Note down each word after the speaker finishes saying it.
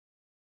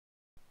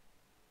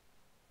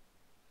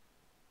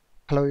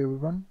Hello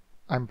everyone,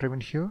 I'm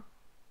Praveen here.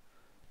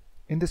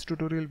 In this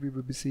tutorial we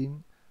will be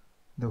seeing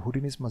the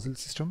Houdini's muscle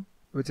system,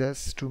 which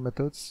has two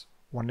methods.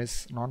 One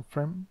is Non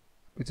FEM,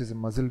 which is a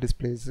muscle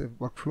displays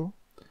workflow,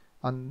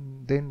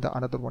 and then the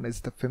another one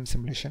is the FEM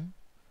simulation.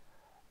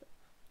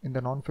 In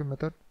the Non FEM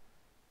method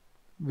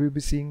we will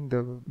be seeing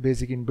the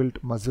basic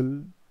inbuilt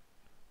muscle,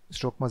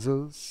 stroke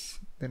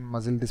muscles, then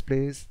muscle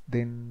displays,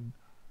 then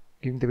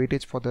giving the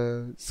weightage for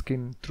the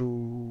skin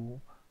through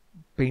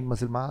paint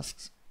muscle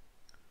masks.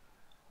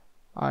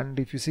 And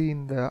if you see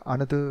in the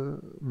another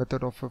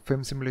method of a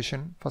FEM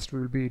simulation, first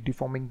we will be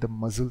deforming the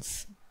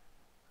muscles,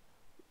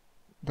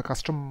 the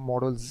custom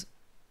models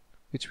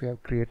which we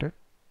have created,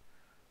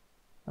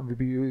 and we'll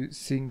be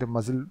seeing the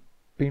muscle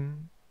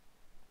pin,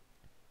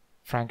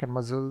 Franken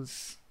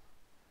muscles,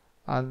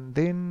 and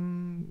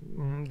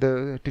then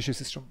the tissue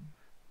system.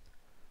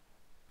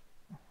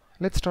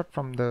 Let's start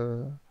from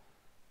the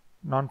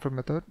Non FEM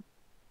method.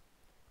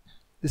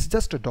 This is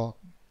just a dog,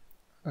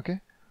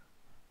 okay,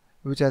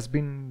 which has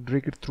been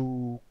rigged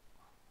through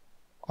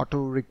auto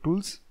rig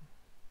tools,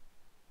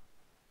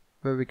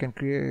 where we can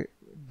create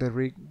the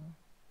rig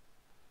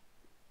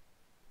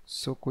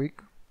so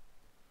quick.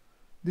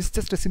 This is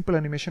just a simple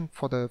animation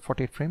for the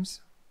 48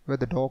 frames where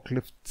the dog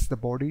lifts the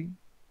body,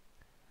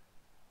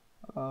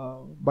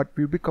 but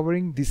we'll be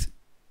covering this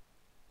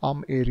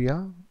arm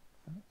area,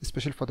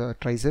 especially for the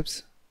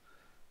triceps,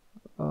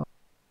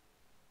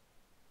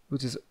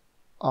 which is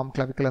arm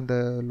clavicle and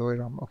the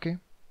lower arm. Okay,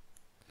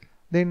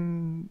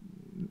 then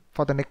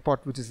for the neck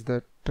part, which is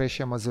the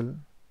trachea muscle,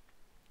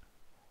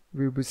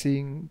 we will be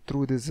seeing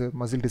through this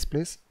muscle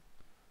displays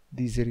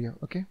these area.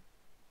 Okay,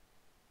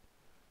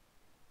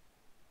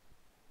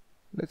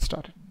 let's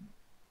start it.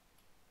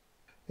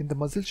 In the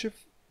muscle shift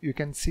you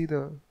can see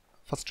the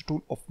first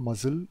tool of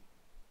muscle.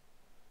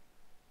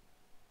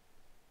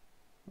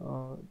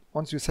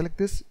 Once you select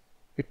this,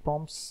 it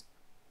prompts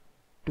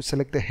to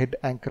select the head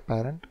anchor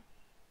parent.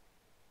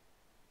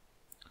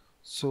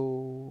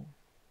 So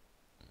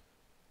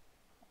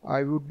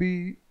I would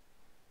be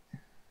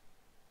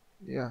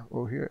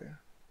over here.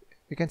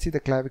 You can see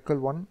the clavicle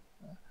one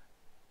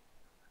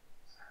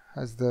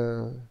has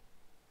the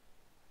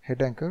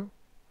head anchor,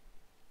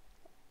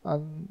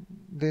 and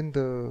then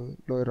the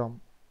lower arm.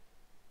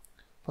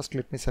 First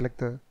let me select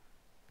the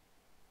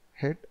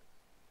head,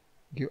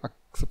 give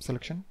accept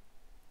selection,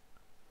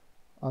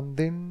 and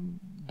then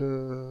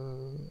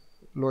the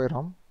lower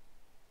arm,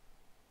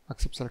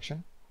 accept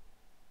selection.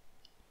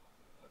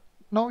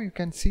 Now you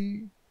can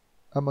see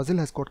a muscle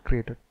has got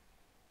created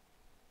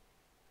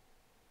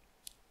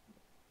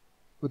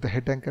with the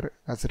head anchor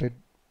as a red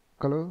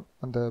color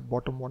and the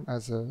bottom one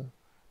as a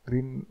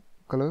green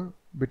color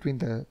between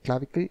the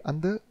clavicle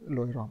and the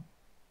lower arm.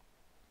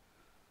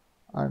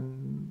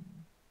 And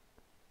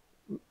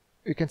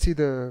you can see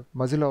the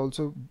muscle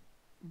also,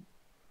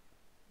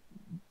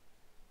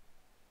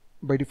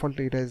 by default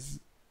it has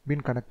been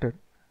connected,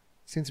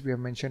 since we have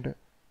mentioned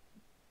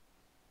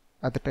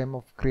at the time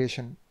of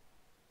creation,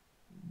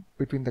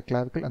 between the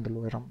clavicle and the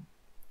lower arm.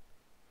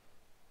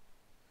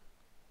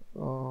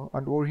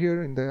 And over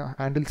here in the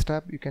handles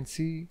tab you can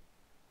see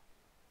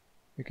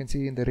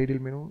in the radial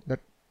menu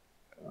that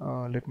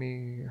let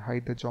me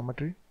hide the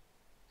geometry.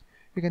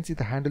 You can see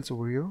the handles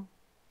over here.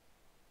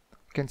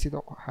 You can see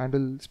the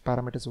handles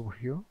parameters over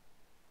here.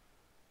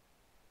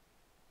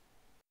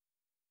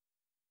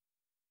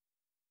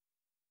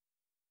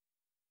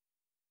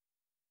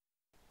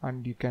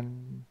 And you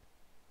can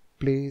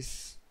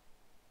place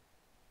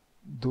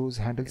those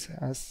handles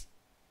as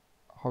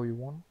how you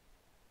want.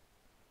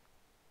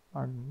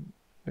 And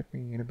let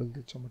me enable the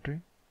geometry.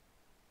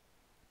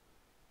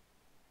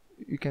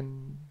 You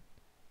can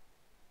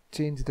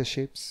change the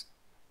shapes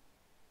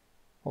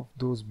of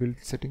those build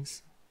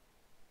settings.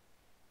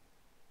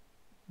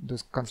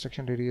 Those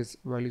construction radius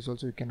values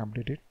also you can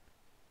update it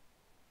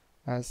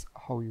as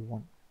how you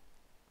want.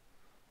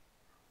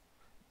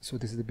 So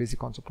this is the basic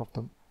concept of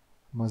the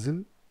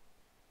muscle,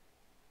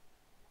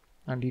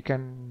 and you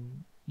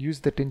can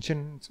use the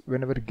tension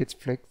whenever it gets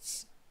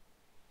flexed,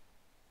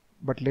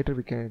 but later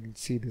we can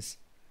see this.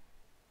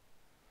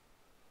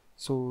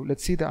 So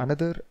let's see the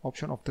another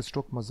option of the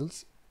stroke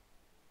muscles.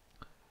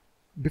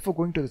 Before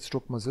going to the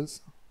stroke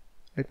muscles,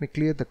 let me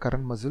clear the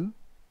current muscle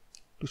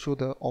to show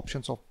the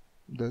options of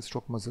the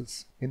stroke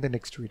muscles in the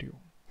next video.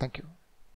 Thank you.